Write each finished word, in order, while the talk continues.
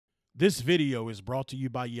This video is brought to you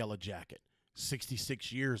by Yellow Jacket,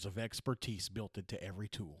 66 years of expertise built into every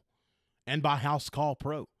tool, and by House Call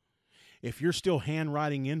Pro. If you're still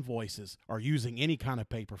handwriting invoices or using any kind of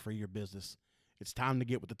paper for your business, it's time to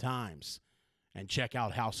get with the times and check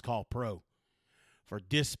out House Call Pro for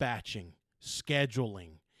dispatching,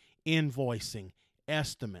 scheduling, invoicing,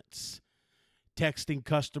 estimates, texting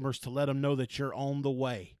customers to let them know that you're on the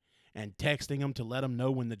way, and texting them to let them know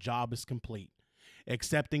when the job is complete.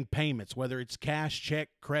 Accepting payments, whether it's cash, check,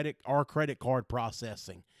 credit, or credit card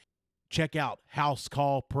processing. Check out House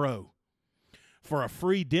Call Pro. For a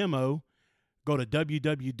free demo, go to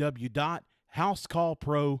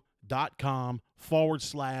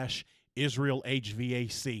www.housecallpro.com/Israel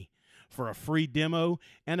HVAC for a free demo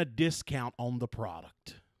and a discount on the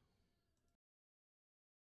product.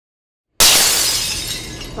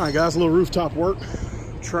 All right, guys, a little rooftop work.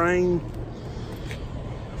 Train,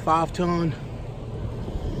 5-ton.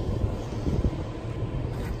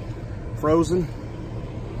 Frozen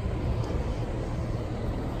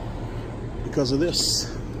because of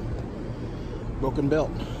this broken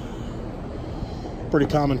belt. Pretty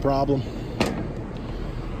common problem.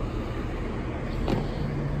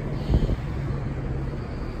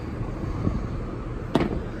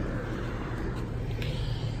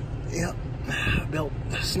 Yep, belt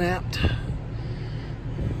snapped.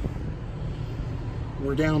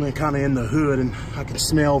 We're down and kind of in the hood, and I can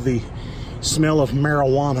smell the smell of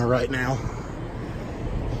marijuana right now.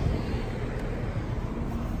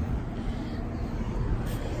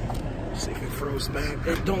 Let's see if it froze back.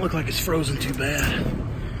 It don't look like it's frozen too bad.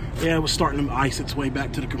 Yeah, it was starting to ice its way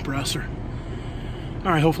back to the compressor.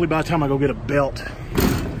 All right, hopefully by the time I go get a belt,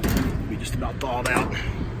 it'll be just about thawed out.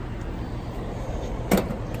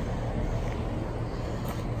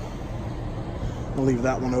 I'll leave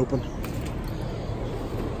that one open.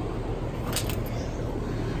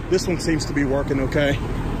 This one seems to be working okay.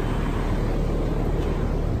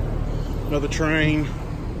 Another train.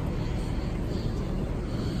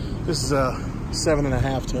 This is a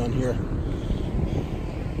 7.5 ton here.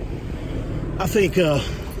 I think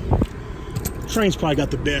train's probably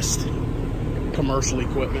got the best commercial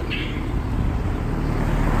equipment.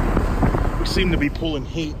 We seem to be pulling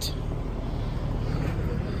heat.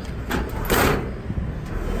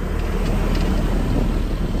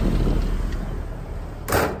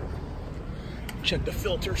 Check the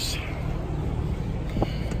filters.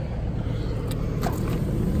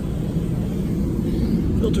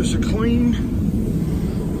 Filters are clean.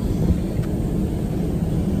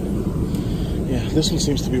 Yeah, this one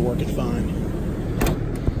seems to be working fine.